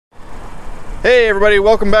Hey everybody,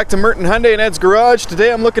 welcome back to Merton Hyundai and Ed's Garage.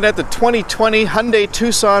 Today I'm looking at the 2020 Hyundai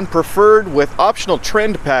Tucson Preferred with optional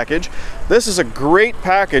trend package. This is a great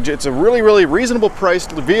package. It's a really reasonable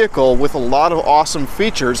priced vehicle with a lot of awesome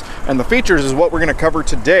features, and the features is what we're going to cover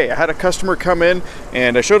today. I had a customer come in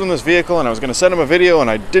and I showed him this vehicle and I was going to send him a video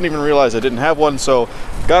and I didn't even realize I didn't have one, so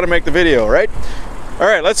got to make the video, right?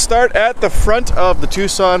 Alright, let's start at the front of the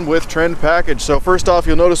Tucson with trend package. So first off,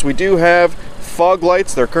 you'll notice we do have fog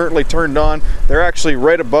lights. They're currently turned on. They're actually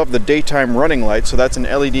right above the daytime running light, so that's an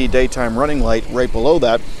LED daytime running light right below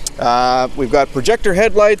that. We've got projector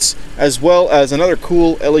headlights as well as another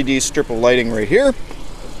cool LED strip of lighting right here.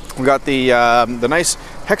 We've got the nice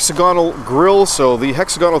hexagonal grille, so the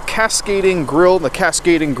hexagonal cascading grille. The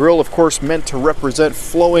cascading grille, of course, meant to represent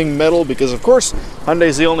flowing metal because, of course, Hyundai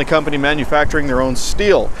is the only company manufacturing their own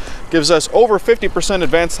steel. Gives us over 50%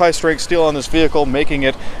 advanced high-strength steel on this vehicle, making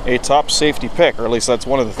it a top safety pick, or at least that's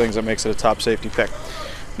one of the things that makes it a top safety pick.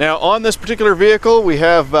 Now, on this particular vehicle, we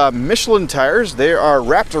have Michelin tires. They are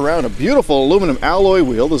wrapped around a beautiful aluminum alloy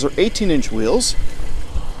wheel. Those are 18-inch wheels.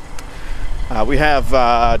 We have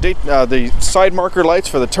the side marker lights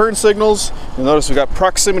for the turn signals. You'll notice we've got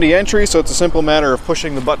proximity entry, so it's a simple matter of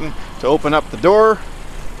pushing the button to open up the door,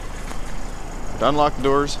 to unlock the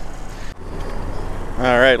doors.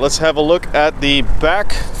 All right, let's have a look at the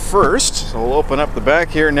back first. So we'll open up the back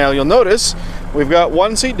here. Now you'll notice we've got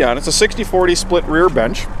one seat down. It's a 60/40 split rear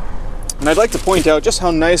bench. And I'd like to point out just how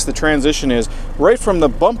nice the transition is right from the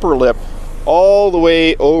bumper lip all the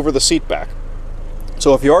way over the seat back.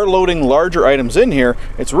 So if you are loading larger items in here,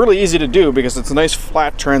 it's really easy to do because it's a nice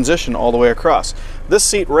flat transition all the way across. This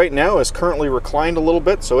seat right now is currently reclined a little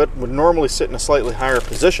bit, so it would normally sit in a slightly higher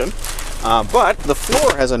position. But the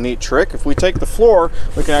floor has a neat trick. If we take the floor,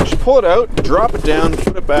 we can actually pull it out, drop it down,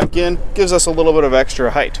 put it back in, gives us a little bit of extra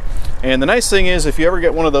height. And the nice thing is, if you ever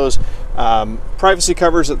get one of those privacy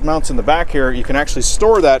covers that mounts in the back here, you can actually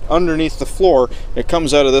store that underneath the floor. It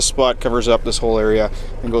comes out of this spot, covers up this whole area,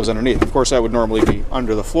 and goes underneath. Of course, that would normally be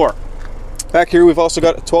under the floor. Back here, we've also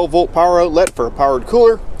got a 12-volt power outlet for a powered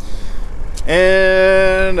cooler.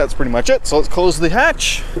 And that's pretty much it. So let's close the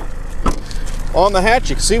hatch. On the hatch,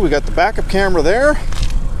 you can see we got the backup camera there.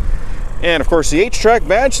 And of course the H-Track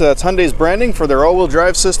badge, so that's Hyundai's branding for their all-wheel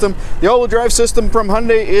drive system. The all-wheel drive system from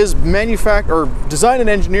Hyundai is designed and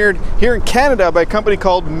engineered here in Canada by a company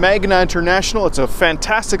called Magna International. It's a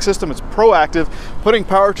fantastic system. It's proactive, putting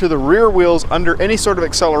power to the rear wheels under any sort of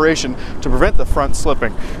acceleration to prevent the front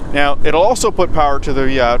slipping. Now, it'll also put power to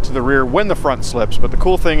the rear when the front slips, but the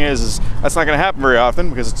cool thing is that's not going to happen very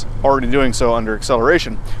often because it's already doing so under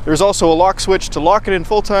acceleration. There's also a lock switch to lock it in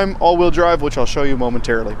full-time all-wheel drive, which I'll show you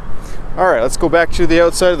momentarily. All right, let's go back to the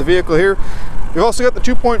outside of the vehicle here. We've also got the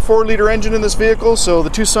 2.4 liter engine in this vehicle, so the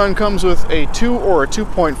Tucson comes with a 2 or a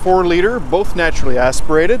 2.4 liter, both naturally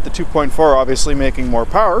aspirated, the 2.4 obviously making more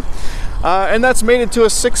power, and that's mated to a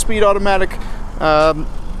 6-speed automatic,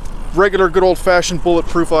 regular good old-fashioned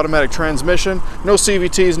bulletproof automatic transmission. No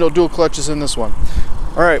CVTs, no dual clutches in this one.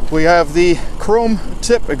 All right, we have the chrome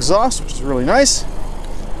tip exhaust, which is really nice.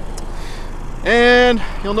 And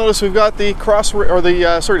you'll notice we've got the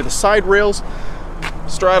the side rails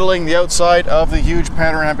straddling the outside of the huge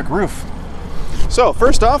panoramic roof. So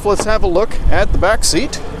first off, let's have a look at the back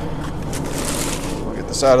seat. We'll get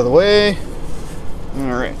this out of the way.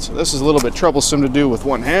 All right, so this is a little bit troublesome to do with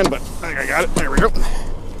one hand, but I think I got it. There we go.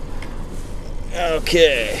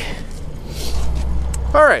 Okay.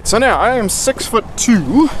 All right, so now I am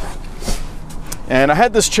 6'2". And I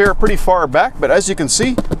had this chair pretty far back, but as you can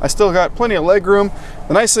see, I still got plenty of leg room.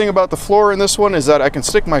 The nice thing about the floor in this one is that I can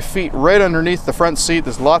stick my feet right underneath the front seat.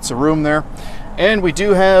 There's lots of room there. And we do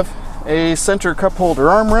have a center cup holder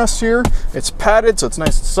armrest here. It's padded, so it's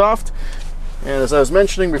nice and soft. And as I was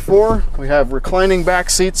mentioning before, we have reclining back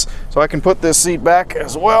seats, so I can put this seat back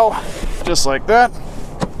as well, just like that.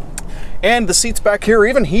 And the seats back here are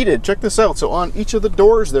even heated. Check this out. So on each of the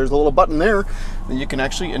doors, there's a little button there that you can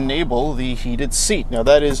actually enable the heated seat. Now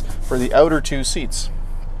that is for the outer two seats.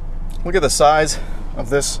 Look at the size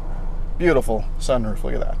of this beautiful sunroof.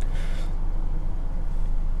 Look at that.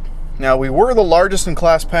 Now, we were the largest in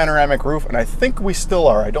class panoramic roof, and I think we still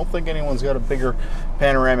are. I don't think anyone's got a bigger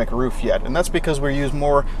panoramic roof yet, and that's because we use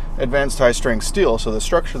more advanced high-strength steel, so the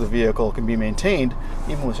structure of the vehicle can be maintained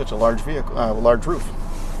even with such a large vehicle, large roof.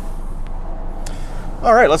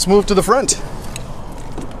 All right, let's move to the front.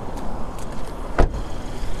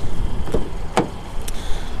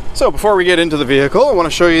 So before we get into the vehicle, I want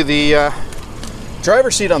to show you the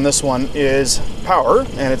driver's seat on this one is power,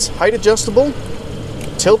 and it's height adjustable,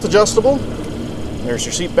 tilt adjustable. There's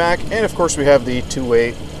your seat back, and of course we have the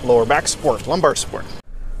two-way lower back support, lumbar support.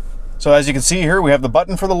 So as you can see here, we have the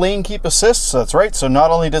button for the lane keep assist. So that's right. So not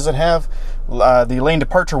only does it have the lane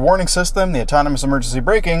departure warning system, the autonomous emergency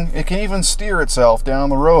braking, it can even steer itself down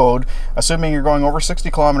the road, assuming you're going over 60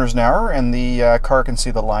 kilometers an hour and the car can see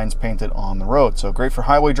the lines painted on the road. So great for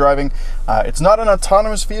highway driving. It's not an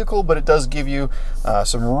autonomous vehicle, but it does give you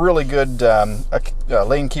some really good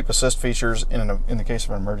lane keep assist features in the case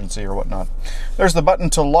of an emergency or whatnot. There's the button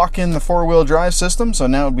to lock in the four-wheel drive system. So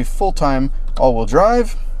now it would be full-time all-wheel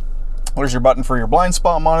drive. There's your button for your blind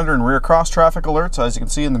spot monitor and rear cross traffic alerts. As you can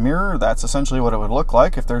see in the mirror, that's essentially what it would look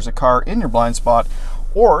like if there's a car in your blind spot,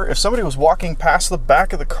 or if somebody was walking past the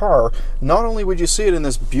back of the car. Not only would you see it in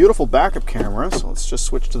this beautiful backup camera, so let's just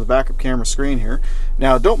switch to the backup camera screen here.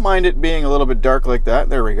 Now don't mind it being a little bit dark like that.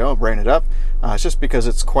 There we go, brighten it up. It's just because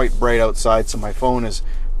it's quite bright outside, so my phone is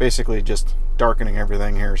basically just darkening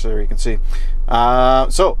everything here, so there you can see.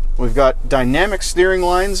 So we've got dynamic steering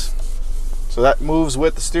lines. So that moves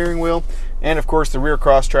with the steering wheel. And of course the rear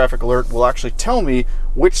cross traffic alert will actually tell me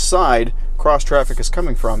which side cross traffic is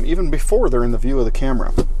coming from, even before they're in the view of the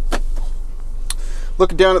camera.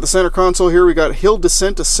 Looking down at the center console here, we got hill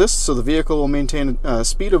descent assist. So the vehicle will maintain a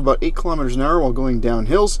speed of about 8 kilometers an hour while going down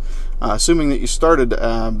hills, assuming that you started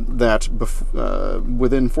that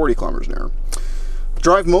within 40 kilometers an hour.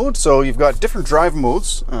 Drive mode, so you've got different drive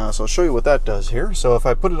modes, so I'll show you what that does here. So if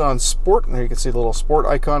I put it on sport, there you can see the little sport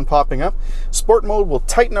icon popping up. Sport mode will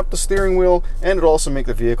tighten up the steering wheel, and it'll also make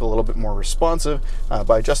the vehicle a little bit more responsive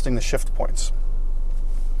by adjusting the shift points.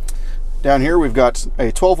 Down here we've got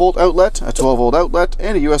a 12-volt outlet, a 12-volt outlet,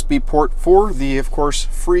 and a USB port for the, of course,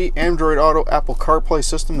 free Android Auto Apple CarPlay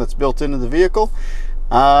system that's built into the vehicle.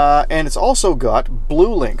 And it's also got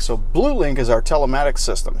Blue Link. So Blue Link is our telematics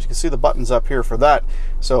system. As you can see the buttons up here for that.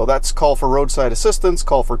 So that's call for roadside assistance,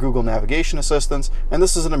 call for Google navigation assistance, and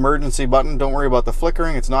this is an emergency button. Don't worry about the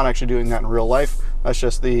flickering. It's not actually doing that in real life. That's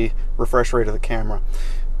just the refresh rate of the camera.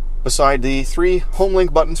 Beside the 3 home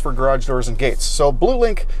link buttons for garage doors and gates. So Blue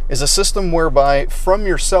Link is a system whereby from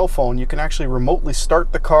your cell phone you can actually remotely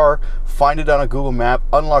start the car, find it on a Google map,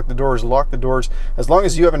 unlock the doors, lock the doors. As long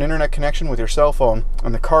as you have an internet connection with your cell phone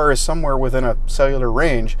and the car is somewhere within a cellular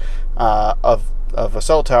range of a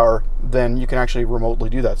cell tower, then you can actually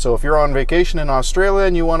remotely do that. So if you're on vacation in Australia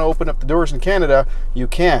and you want to open up the doors in Canada, you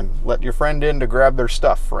can let your friend in to grab their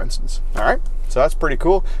stuff, for instance. All right, so that's pretty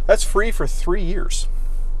cool. That's free for 3 years.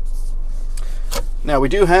 Now we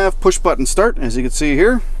do have push button start, as you can see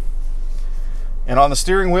here. And on the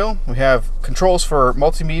steering wheel, we have controls for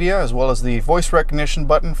multimedia, as well as the voice recognition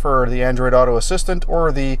button for the Android Auto Assistant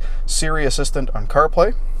or the Siri Assistant on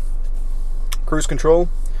CarPlay. Cruise control.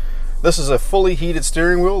 This is a fully heated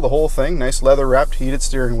steering wheel, the whole thing, nice leather wrapped heated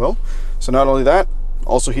steering wheel. So not only that,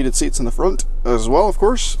 also heated seats in the front as well, of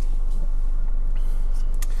course.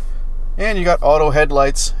 And you got auto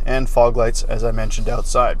headlights and fog lights, as I mentioned,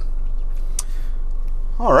 outside.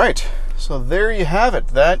 All right, so there you have it.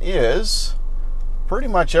 That is pretty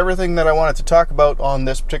much everything that I wanted to talk about on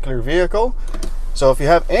this particular vehicle. So if you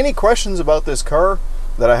have any questions about this car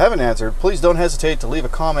that I haven't answered, please don't hesitate to leave a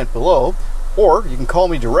comment below, or you can call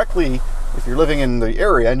me directly if you're living in the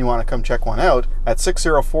area and you want to come check one out at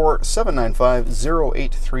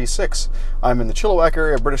 604-795-0836. I'm in the Chilliwack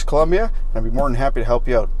area of British Columbia, and I'd be more than happy to help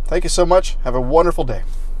you out. Thank you so much. Have a wonderful day.